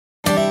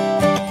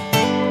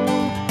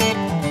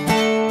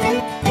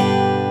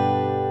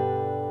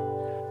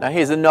Now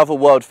here's another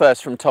world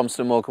first from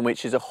Thompson Morgan,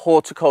 which is a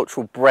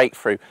horticultural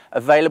breakthrough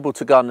available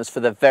to gardeners for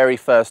the very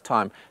first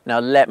time.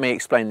 Now let me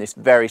explain this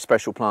very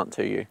special plant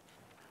to you.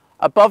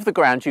 Above the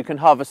ground you can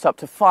harvest up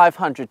to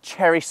 500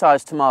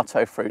 cherry-sized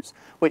tomato fruits,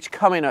 which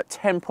come in at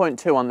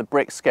 10.2 on the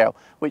brick scale,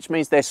 which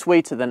means they're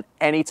sweeter than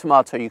any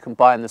tomato you can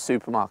buy in the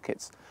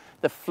supermarkets.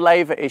 The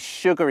flavour is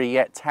sugary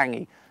yet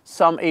tangy.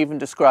 Some even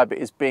describe it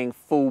as being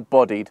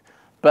full-bodied,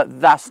 but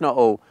that's not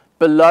all.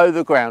 Below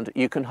the ground,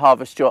 you can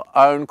harvest your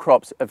own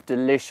crops of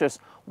delicious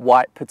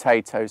white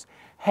potatoes,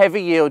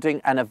 heavy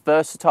yielding and a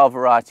versatile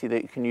variety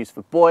that you can use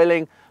for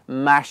boiling,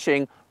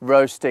 mashing,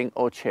 roasting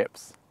or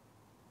chips.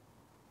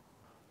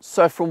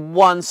 So from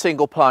one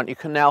single plant, you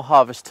can now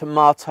harvest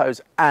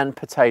tomatoes and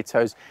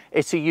potatoes.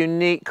 It's a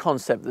unique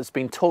concept that's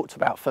been talked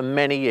about for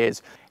many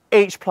years.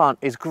 Each plant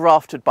is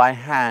grafted by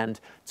hand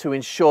to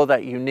ensure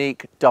that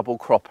unique double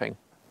cropping.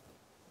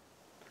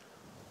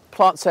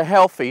 Plants are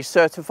healthy,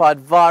 certified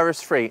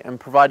virus-free and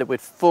provided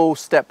with full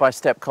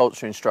step-by-step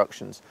culture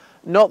instructions.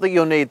 Not that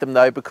you'll need them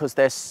though, because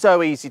they're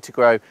so easy to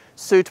grow,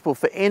 suitable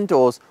for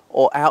indoors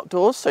or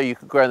outdoors, so you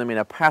could grow them in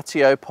a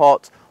patio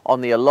pot,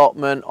 on the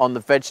allotment, on the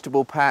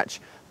vegetable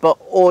patch. But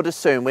order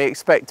soon, we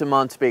expect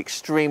demand to be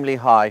extremely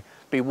high.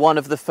 Be one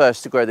of the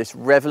first to grow this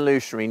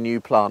revolutionary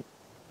new plant.